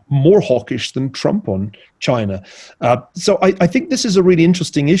be more hawkish than Trump on China. So I think this is a really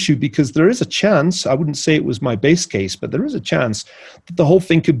interesting issue because there is a chance, I wouldn't say it was my base case, but there is a chance that the whole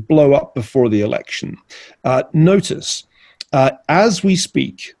thing could blow up before the election. Notice, as we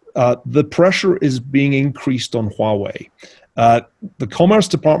speak, the pressure is being increased on Huawei. The Commerce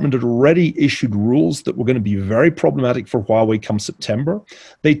Department had already issued rules that were going to be very problematic for Huawei come September.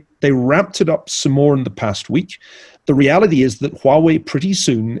 They ramped it up some more in the past week. The reality is that Huawei pretty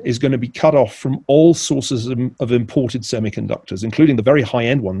soon is going to be cut off from all sources of imported semiconductors, including the very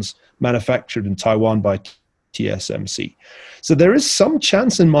high-end ones manufactured in Taiwan by TSMC. So there is some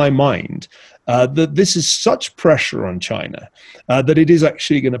chance in my mind that this is such pressure on China that it is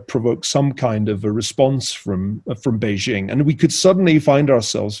actually going to provoke some kind of a response from Beijing. And we could suddenly find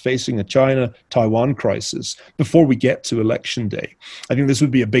ourselves facing a China-Taiwan crisis before we get to election day. I think this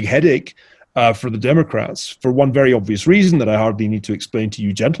would be a big headache for the Democrats for one very obvious reason that I hardly need to explain to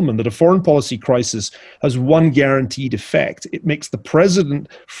you gentlemen, that a foreign policy crisis has one guaranteed effect. It makes the president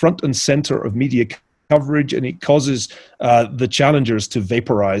front and center of media coverage, and it causes the challengers to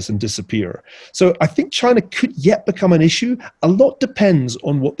vaporize and disappear. So I think China could yet become an issue. A lot depends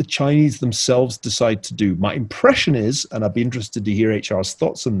on what the Chinese themselves decide to do. My impression is, and I'd be interested to hear HR's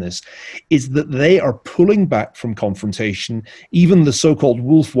thoughts on this, is that they are pulling back from confrontation. Even the so-called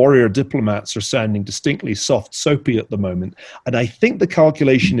wolf warrior diplomats are sounding distinctly soft soapy at the moment. And I think the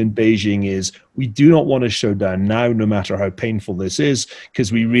calculation in Beijing is we do not want to show down now, no matter how painful this is,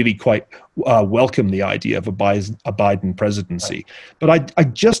 because we really quite welcome the idea of a Biden presidency. But I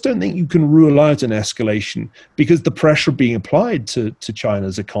just don't think you can rule out an escalation because the pressure being applied to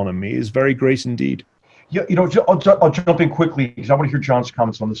China's economy is very great indeed. Yeah, I'll jump in quickly because I want to hear John's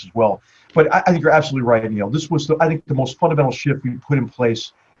comments on this as well. But I think you're absolutely right, Neil. This was, I think, the most fundamental shift we put in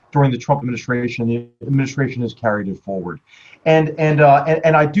place during the Trump administration. The administration has carried it forward. And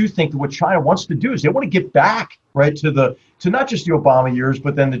I do think that what China wants to do is they want to get back, right, to not just the Obama years,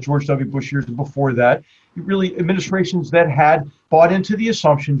 but then the George W. Bush years before that, really administrations that had bought into the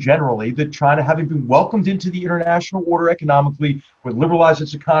assumption generally that China, having been welcomed into the international order economically, would liberalize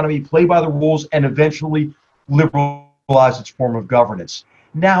its economy, play by the rules, and eventually liberalize its form of governance.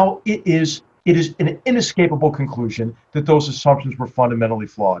 Now it is an inescapable conclusion that those assumptions were fundamentally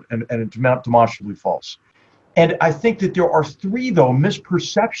flawed and demonstrably false. And I think that there are three, though,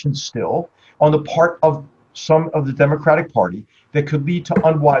 misperceptions still on the part of some of the Democratic Party that could lead to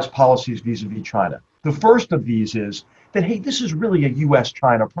unwise policies vis-a-vis China. The first of these is that, hey, this is really a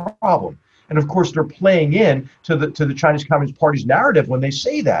U.S.-China problem. And of course, they're playing in to the Chinese Communist Party's narrative when they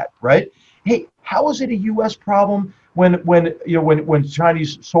say that, right? Hey, how is it a U.S. problem when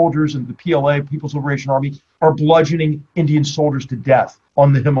Chinese soldiers and the PLA, People's Liberation Army, are bludgeoning Indian soldiers to death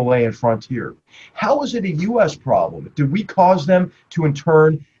on the Himalayan frontier? How is it a U.S. problem? Did we cause them to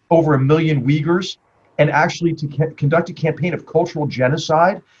intern over 1 million Uyghurs and actually to conduct a campaign of cultural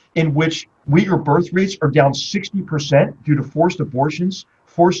genocide in which Uyghur birth rates are down 60% due to forced abortions,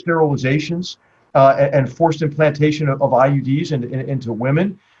 forced sterilizations, and forced implantation of IUDs into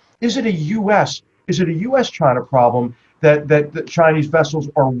women? Is it a U.S.-China problem that Chinese vessels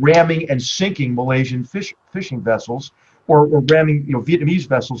are ramming and sinking Malaysian fishing vessels, or ramming Vietnamese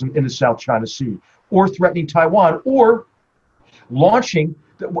vessels in the South China Sea, or threatening Taiwan, or launching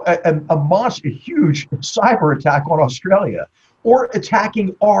a huge cyber attack on Australia, or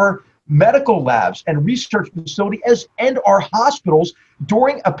attacking our medical labs and research facilities and our hospitals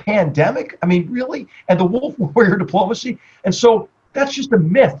during a pandemic? I mean, really? And the wolf warrior diplomacy? And so that's just a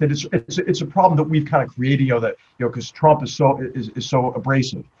myth that it's a problem that we've kind of created, because Trump is so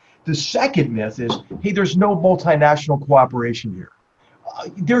abrasive. The second myth is, hey, there's no multinational cooperation here.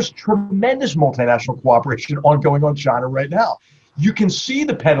 There's tremendous multinational cooperation ongoing on China right now. You can see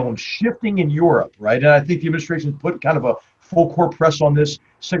the pendulum shifting in Europe, right? And I think the administration has put kind of a full court press on this.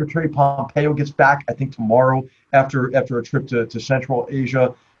 Secretary Pompeo gets back, I think, tomorrow after a trip to Central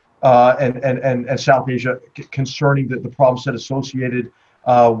Asia and South Asia concerning the problem set associated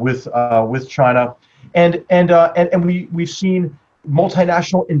with China, and we've seen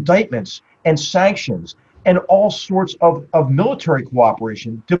multinational indictments and sanctions and all sorts of military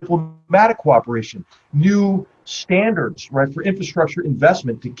cooperation, diplomatic cooperation, new standards, right, for infrastructure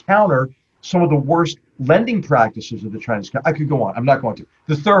investment to counter some of the worst lending practices of the Chinese. I could go on. I'm not going to.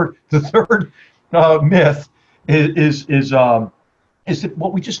 The third myth is is that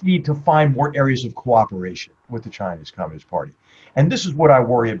what we just need to find more areas of cooperation with the Chinese Communist Party. And this is what I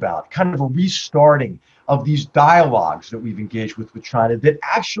worry about, kind of a restarting of these dialogues that we've engaged with China that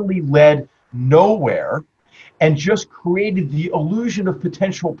actually led nowhere and just created the illusion of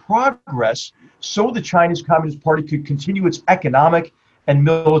potential progress so the Chinese Communist Party could continue its economic and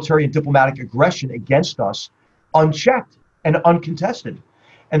military and diplomatic aggression against us unchecked and uncontested.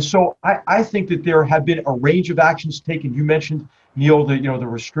 And so I think that there have been a range of actions taken. You mentioned, Neil, the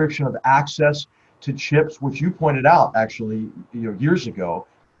restriction of access to chips, which you pointed out actually years ago.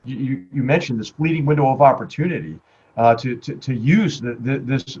 You mentioned this fleeting window of opportunity to use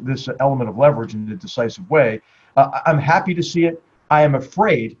this element of leverage in a decisive way. I'm happy to see it. I am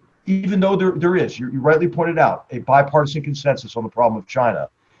afraid, even though there is, you rightly pointed out, a bipartisan consensus on the problem of China,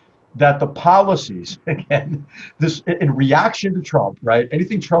 that the policies, again, this in reaction to Trump, right?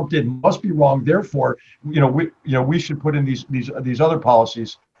 Anything Trump did must be wrong. Therefore, we should put in these other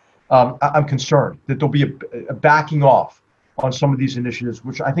policies. I'm concerned that there'll be a backing off on some of these initiatives,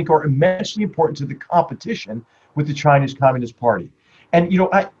 which I think are immensely important to the competition with the Chinese Communist Party. And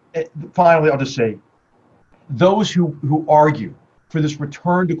finally, I'll just say, those who argue for this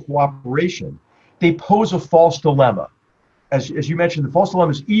return to cooperation, they pose a false dilemma. As you mentioned, the false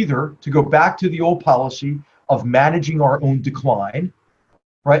dilemma is either to go back to the old policy of managing our own decline,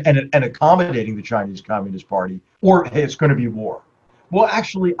 right, and accommodating the Chinese Communist Party, or hey, it's going to be war. Well,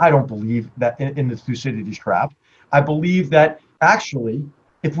 actually, I don't believe that in the Thucydides trap. I believe that actually,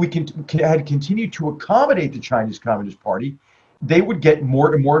 if we had continued to accommodate the Chinese Communist Party, they would get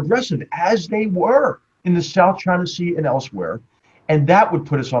more and more aggressive, as they were in the South China Sea and elsewhere, and that would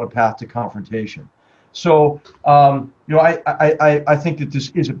put us on a path to confrontation. So, I think that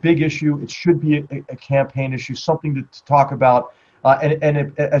this is a big issue. It should be a campaign issue, something to talk about.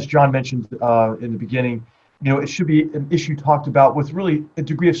 And as John mentioned in the beginning, it should be an issue talked about with really a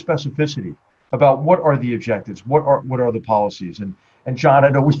degree of specificity about what are the objectives, what are the policies. And John, I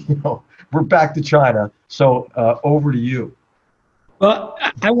know we're back to China, so over to you. Well,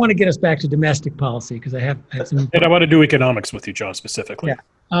 I want to get us back to domestic policy because I have some. And I want to do economics with you, John, specifically.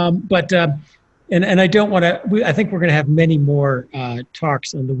 Yeah. And I don't want to, I think we're going to have many more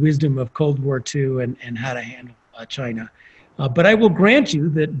talks on the wisdom of Cold War II and how to handle China. But I will grant you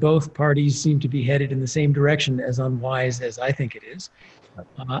that both parties seem to be headed in the same direction, as unwise as I think it is.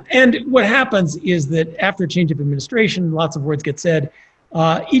 And what happens is that after a change of administration, lots of words get said.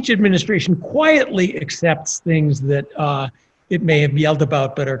 Each administration quietly accepts things that it may have yelled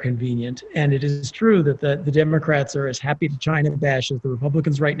about but are convenient. And it is true that the Democrats are as happy to China bash as the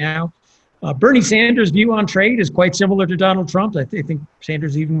Republicans right now. Bernie Sanders' view on trade is quite similar to Donald Trump. I think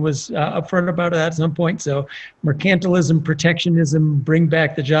Sanders even was upfront about that at some point. So mercantilism, protectionism, bring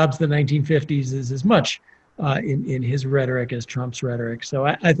back the jobs of the 1950s is as much in his rhetoric as Trump's rhetoric. So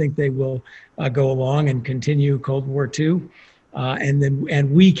I think they will go along and continue Cold War II.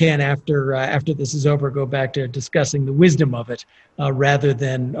 And we can, after this is over, go back to discussing the wisdom of it rather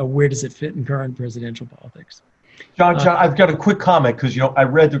than where does it fit in current presidential politics. John, I've got a quick comment because I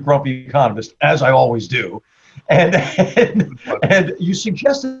read The Grumpy Economist, as I always do, and you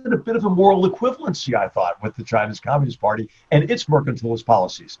suggested a bit of a moral equivalency, I thought, with the Chinese Communist Party and its mercantilist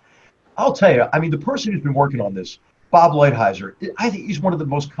policies. I'll tell you, the person who's been working on this, Bob Lighthizer, I think he's one of the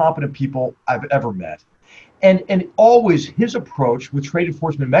most competent people I've ever met. And always his approach with trade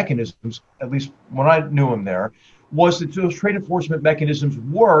enforcement mechanisms, at least when I knew him there, was that those trade enforcement mechanisms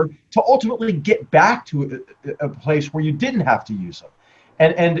were to ultimately get back to a place where you didn't have to use them.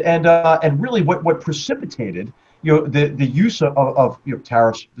 And really what precipitated the use of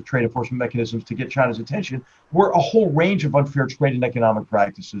tariffs, the trade enforcement mechanisms to get China's attention were a whole range of unfair trade and economic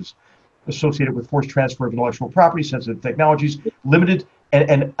practices associated with forced transfer of intellectual property, sensitive technologies, limited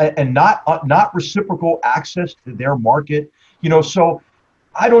and not reciprocal access to their market. So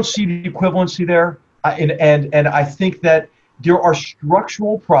I don't see the equivalency there. And I think that there are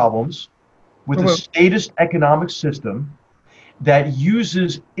structural problems with a statist economic system that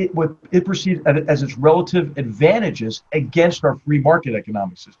uses what it perceives as its relative advantages against our free market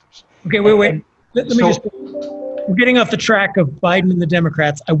economic systems. Okay, wait. Let me just. We're getting off the track of Biden and the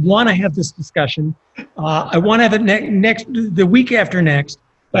Democrats. I want to have this discussion. I want to have it the week after next.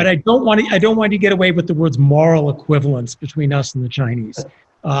 But I don't want to get away with the words moral equivalence between us and the Chinese.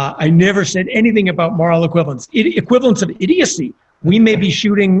 I never said anything about moral equivalence. Equivalence of idiocy. We may be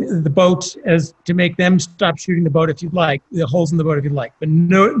shooting the boat as to make them stop shooting the boat if you'd like, the holes in the boat if you'd like. But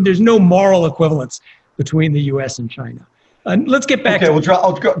no, there's no moral equivalence between the U.S. and China. Let's get back. Okay,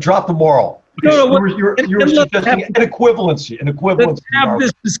 I'll drop the moral. No, You're and let's suggesting an equivalency. Let's have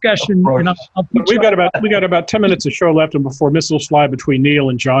this discussion. And I'll We got about 10 minutes of show left, and before missiles fly between Neil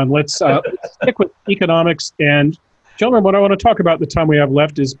and John, let's stick with economics. And gentlemen, what I want to talk about the time we have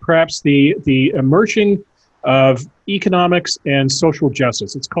left is perhaps the emerging of economics and social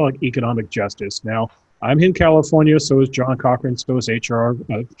justice. Let's call it economic justice. Now, I'm in California, so is John Cochran, so is HR.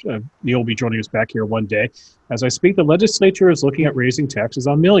 Neil will be joining us back here one day. As I speak, the legislature is looking at raising taxes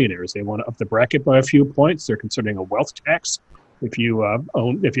on millionaires. They want to up the bracket by a few points. They're considering a wealth tax. If you have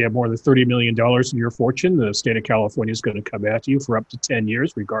more than $30 million in your fortune, the state of California is going to come after you for up to 10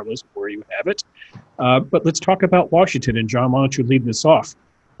 years, regardless of where you have it. But let's talk about Washington. And John, why don't you lead this off?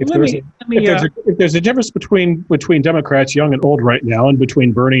 If there's a difference between Democrats, young and old right now, and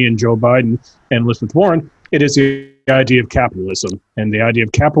between Bernie and Joe Biden and Elizabeth Warren, it is the idea of capitalism, and the idea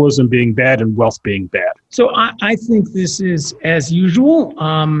of capitalism being bad and wealth being bad. So I think this is, as usual,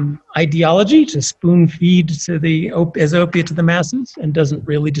 ideology to spoon feed to as opiate to the masses, and doesn't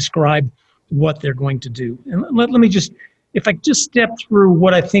really describe what they're going to do. And let me just, if I just step through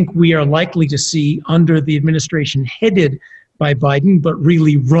what I think we are likely to see under the administration headed by Biden, but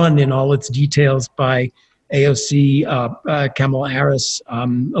really run in all its details by AOC, Kamala Harris,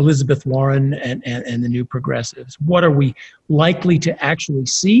 Elizabeth Warren, and the New Progressives. What are we likely to actually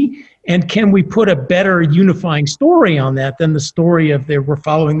see? And can we put a better unifying story on that than the story of we're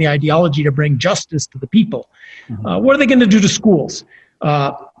following the ideology to bring justice to the people? Mm-hmm. What are they going to do to schools?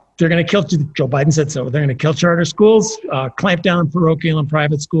 They're going to kill, Joe Biden said so, they're going to kill charter schools, clamp down on parochial and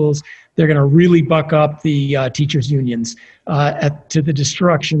private schools. They're going to really buck up the teachers' unions to the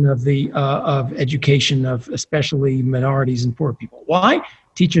destruction of of education of especially minorities and poor people. Why?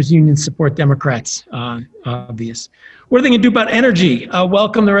 Teachers' unions support Democrats, obvious. What are they going to do about energy?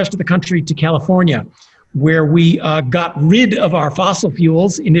 Welcome the rest of the country to California, where we got rid of our fossil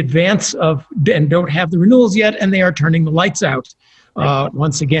fuels in advance of, and don't have the renewals yet, and they are turning the lights out.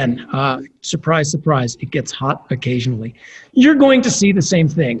 Once again, surprise, surprise, it gets hot occasionally. You're going to see the same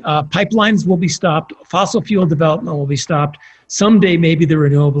thing. Pipelines will be stopped. Fossil fuel development will be stopped. Someday, maybe the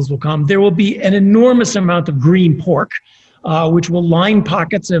renewables will come. There will be an enormous amount of green pork, which will line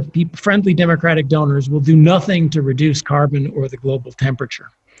pockets of friendly Democratic donors, will do nothing to reduce carbon or the global temperature.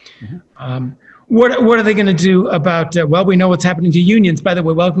 Mm-hmm. What are they going to do about, well, we know what's happening to unions. By the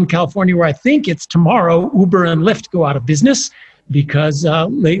way, welcome to California, where I think it's tomorrow Uber and Lyft go out of business, because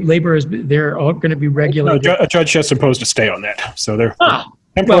labor they're all going to be regulated. No, a judge just imposed a stay on that, so they're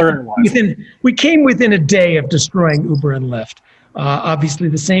temporary. Well, we came within a day of destroying Uber and Lyft. Obviously,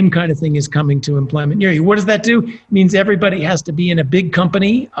 the same kind of thing is coming to employment near you. What does that do? It means everybody has to be in a big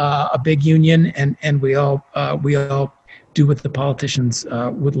company, a big union, and we all do what the politicians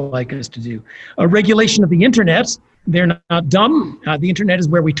would like us to do. A regulation of the internet. They're not dumb. The internet is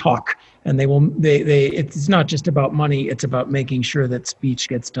where we talk, and it's not just about money. It's about making sure that speech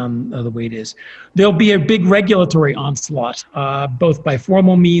gets done the way it is. There'll be a big regulatory onslaught, both by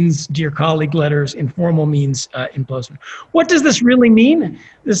formal means, dear colleague letters, informal means, imposition. What does this really mean?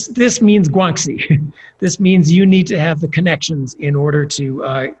 This means Guangxi. This means you need to have the connections in order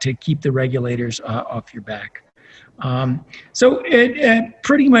to keep the regulators off your back. So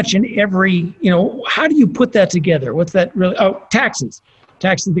pretty much in every, how do you put that together? What's that really? Oh, taxes.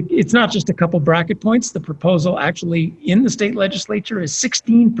 Taxes, it's not just a couple bracket points. The proposal actually in the state legislature is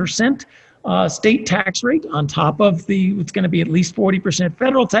 16% state tax rate on top of it's going to be at least 40%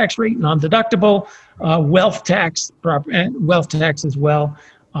 federal tax rate, non-deductible, wealth tax as well.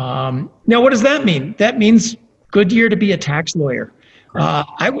 Now, what does that mean? That means good year to be a tax lawyer.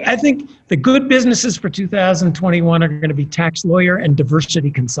 I think the good businesses for 2021 are going to be tax lawyer and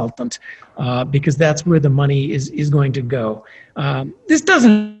diversity consultant, because that's where the money is going to go. This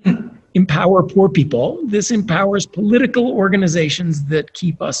doesn't empower poor people. This empowers political organizations that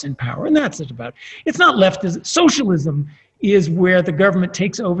keep us in power, and that's it about it. It's not leftism. Socialism is where the government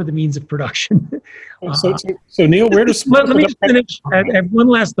takes over the means of production. So Neil, where does... Let me just finish. I have one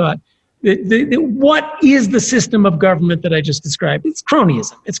last thought. What is the system of government that I just described? It's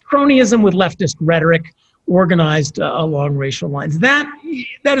cronyism. It's cronyism with leftist rhetoric organized along racial lines. That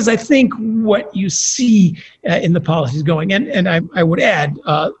is, I think, what you see in the policies going. And I would add,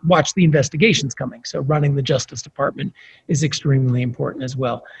 watch the investigations coming. So running the Justice Department is extremely important as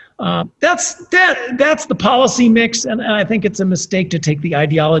well. That's the policy mix, and I think it's a mistake to take the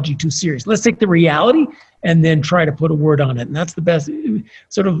ideology too serious. Let's take the reality and then try to put a word on it. And that's the best,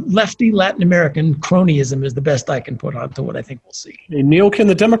 sort of lefty Latin American cronyism is the best I can put on to what I think we'll see. Hey, Neil, can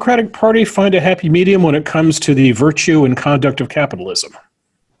the Democratic Party find a happy medium when it comes to the virtue and conduct of capitalism?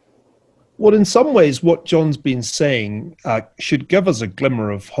 Well, in some ways, what John's been saying should give us a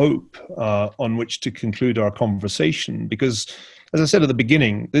glimmer of hope on which to conclude our conversation. Because, as I said at the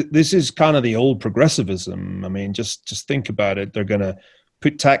beginning, this is kind of the old progressivism. I mean, just think about it. They're going to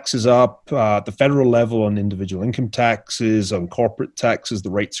put taxes up at the federal level on individual income taxes, on corporate taxes. The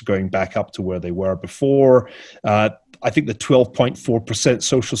rates are going back up to where they were before. I think the 12.4%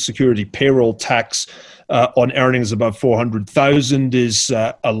 Social Security payroll tax on earnings above 400,000 is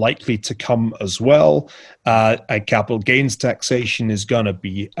likely to come as well. And capital gains taxation is going to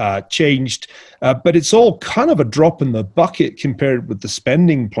be changed. But it's all kind of a drop in the bucket compared with the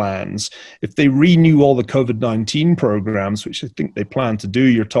spending plans. If they renew all the COVID-19 programs, which I think they plan to do,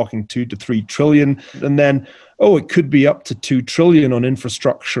 you're talking 2 to 3 trillion. And then, it could be up to 2 trillion on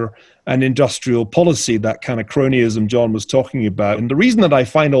infrastructure and industrial policy, that kind of cronyism John was talking about. And the reason that I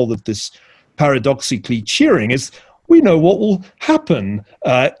find all of this paradoxically cheering is we know what will happen.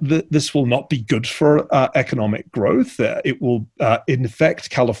 This will not be good for economic growth. It will, in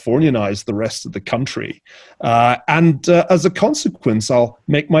effect, Californianize the rest of the country. And as a consequence, I'll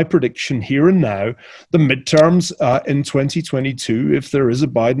make my prediction here and now. The midterms in 2022, if there is a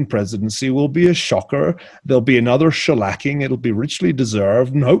Biden presidency, will be a shocker. There'll be another shellacking. It'll be richly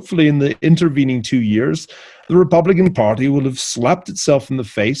deserved. And hopefully in the intervening 2 years, the Republican Party will have slapped itself in the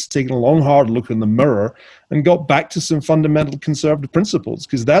face, taken a long, hard look in the mirror, and got back to some fundamental conservative principles,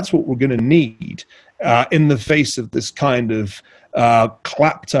 because that's what we're going to need in the face of this kind of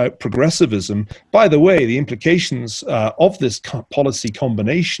clapped-out progressivism. By the way, the implications of this policy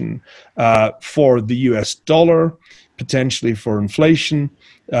combination for the US dollar, potentially for inflation,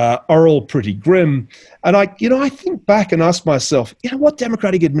 are all pretty grim. And I think back and ask myself, what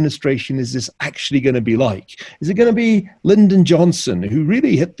Democratic administration is this actually going to be like? Is it going to be Lyndon Johnson, who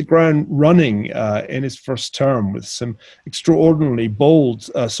really hit the ground running in his first term with some extraordinarily bold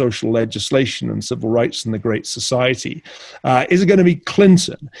social legislation and civil rights in the Great Society? Is it going to be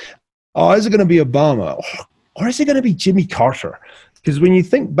Clinton? Or is it going to be Obama? Or is it going to be Jimmy Carter? Because when you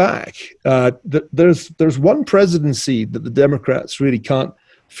think back, there's one presidency that the Democrats really can't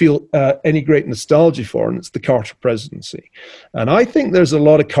feel any great nostalgia for, and it's the Carter presidency. And I think there's a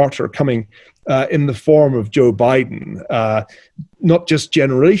lot of Carter coming in the form of Joe Biden, not just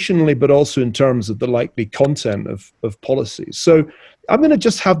generationally, but also in terms of the likely content of policies. So I'm going to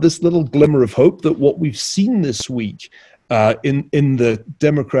just have this little glimmer of hope that what we've seen this week in the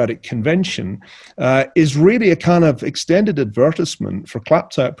Democratic convention is really a kind of extended advertisement for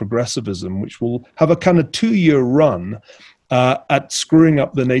clapped-out progressivism, which will have a kind of 2-year run at screwing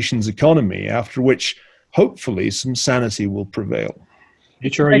up the nation's economy, after which hopefully some sanity will prevail.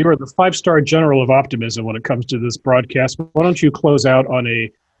 HR, you are the 5-star general of optimism when it comes to this broadcast. Why don't you close out on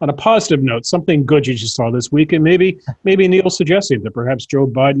a positive note, something good you just saw this week, and maybe Neil suggesting that perhaps Joe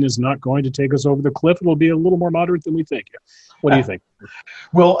Biden is not going to take us over the cliff. It'll be a little more moderate than we think. What do you think?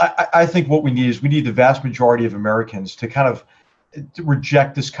 Well, I think what we need the vast majority of Americans to kind of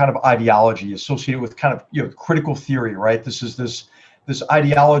reject this kind of ideology associated with kind of critical theory, right? This is this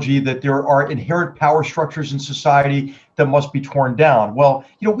ideology that there are inherent power structures in society that must be torn down. Well,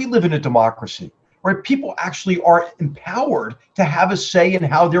 we live in a democracy, right? People actually are empowered to have a say in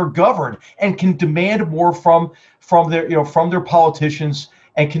how they're governed and can demand more from their politicians,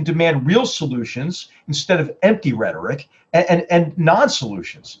 and can demand real solutions instead of empty rhetoric and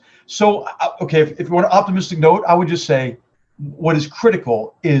non-solutions. So, okay, if you want an optimistic note, I would just say what is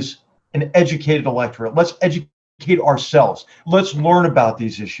critical is an educated electorate. Let's educate ourselves. Let's learn about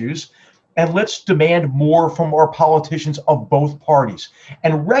these issues, and let's demand more from our politicians of both parties,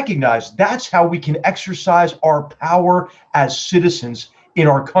 and recognize that's how we can exercise our power as citizens in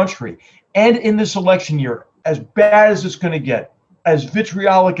our country. And in this election year, as bad as it's going to get, as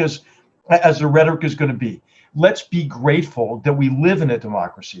vitriolic as the rhetoric is going to be, let's be grateful that we live in a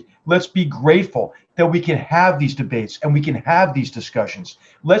democracy. Let's be grateful that we can have these debates and we can have these discussions.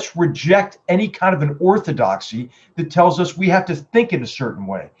 Let's reject any kind of an orthodoxy that tells us we have to think in a certain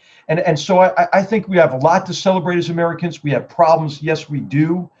way. And so I think we have a lot to celebrate as Americans. We have problems, yes, we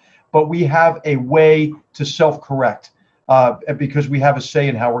do, but we have a way to self-correct because we have a say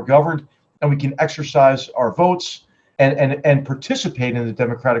in how we're governed, and we can exercise our votes and participate in the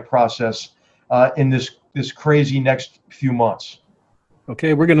democratic process in this crazy next few months.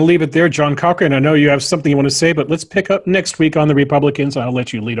 Okay, we're going to leave it there. John Cochran, I know you have something you want to say, but let's pick up next week on the Republicans. I'll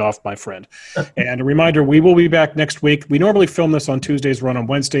let you lead off, my friend. And a reminder, we will be back next week. We normally film this on Tuesdays, run on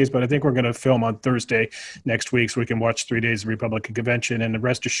Wednesdays, but I think we're going to film on Thursday next week so we can watch 3 days of Republican convention. And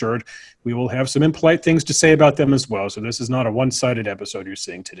rest assured, we will have some impolite things to say about them as well. So this is not a one-sided episode you're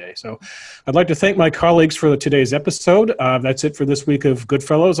seeing today. So I'd like to thank my colleagues for today's episode. That's it for this week of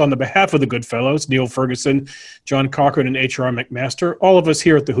Goodfellows. On the behalf of the Goodfellows, Neil Ferguson, John Cochran, and H.R. McMaster, all of us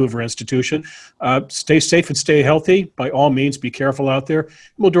here at the Hoover Institution, stay safe and stay healthy. By all means, be careful out there.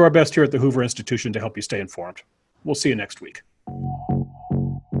 We'll do our best here at the Hoover Institution to help you stay informed. We'll see you next week.